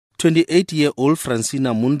28-year-old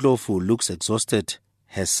Francina Mundlovu looks exhausted.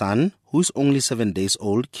 Her son, who is only 7 days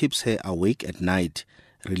old, keeps her awake at night.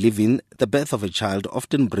 Reliving the birth of a child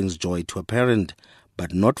often brings joy to a parent,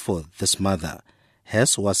 but not for this mother.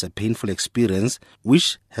 Hers was a painful experience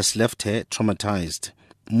which has left her traumatized.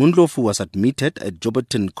 Mundlovu was admitted at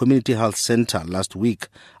Joburton Community Health Center last week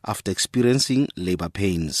after experiencing labor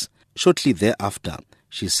pains. Shortly thereafter,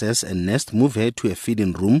 she says a nurse moved her to a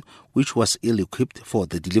feeding room which was ill-equipped for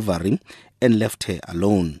the delivery and left her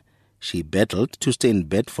alone. She battled to stay in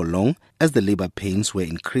bed for long as the labor pains were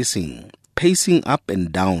increasing, pacing up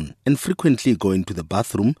and down and frequently going to the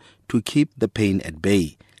bathroom to keep the pain at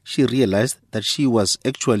bay. She realized that she was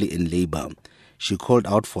actually in labor. She called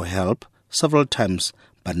out for help several times,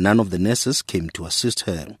 but none of the nurses came to assist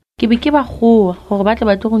her. I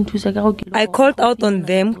called out on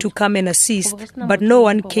them to come and assist, but no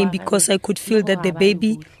one came because I could feel that the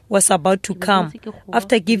baby was about to come.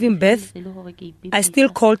 After giving birth, I still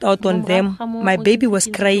called out on them. My baby was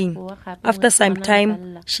crying. After some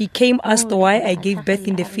time, she came, asked why I gave birth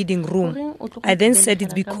in the feeding room. I then said,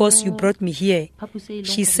 "It's because you brought me here."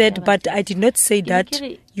 She said, "But I did not say that.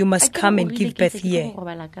 You must come and give birth here."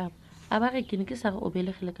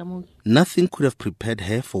 Nothing could have prepared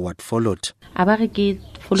her for what followed.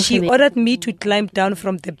 She ordered me to climb down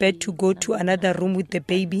from the bed to go to another room with the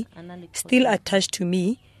baby, still attached to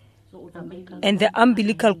me, and the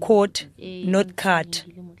umbilical cord not cut.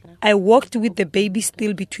 I walked with the baby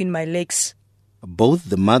still between my legs. Both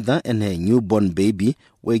the mother and her newborn baby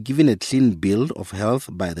were given a clean bill of health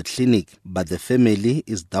by the clinic, but the family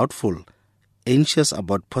is doubtful, anxious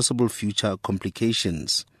about possible future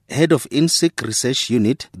complications. Head of INSIC Research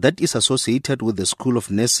Unit that is associated with the School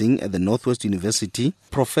of Nursing at the Northwest University,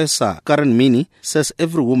 Professor Karen Mini, says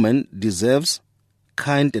every woman deserves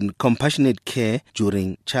kind and compassionate care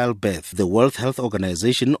during childbirth. The World Health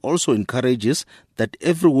Organization also encourages that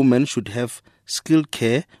every woman should have skilled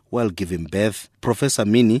care while giving birth. Professor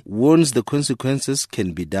Mini warns the consequences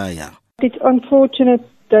can be dire. It's unfortunate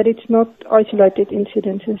that it's not isolated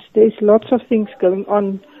incidences. There's lots of things going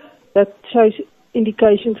on that shows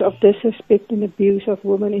indications of disrespect and abuse of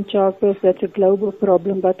women in childbirth. That's a global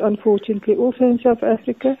problem, but unfortunately also in South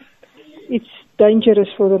Africa. It's dangerous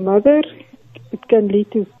for the mother. It can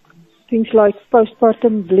lead to things like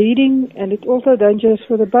postpartum bleeding, and it's also dangerous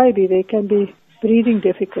for the baby. There can be breathing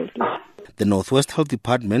difficulties. The Northwest Health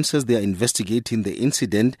Department says they are investigating the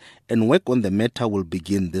incident and work on the matter will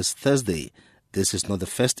begin this Thursday. This is not the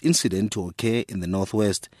first incident to occur in the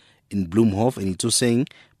Northwest. In Bloemhof and Ituaseng,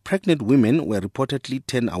 pregnant women were reportedly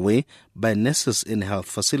turned away by nurses in health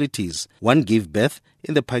facilities. One gave birth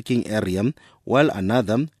in the parking area, while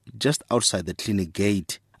another just outside the clinic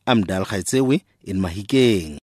gate. I'm Dal Khaitsewe in Mahikeng.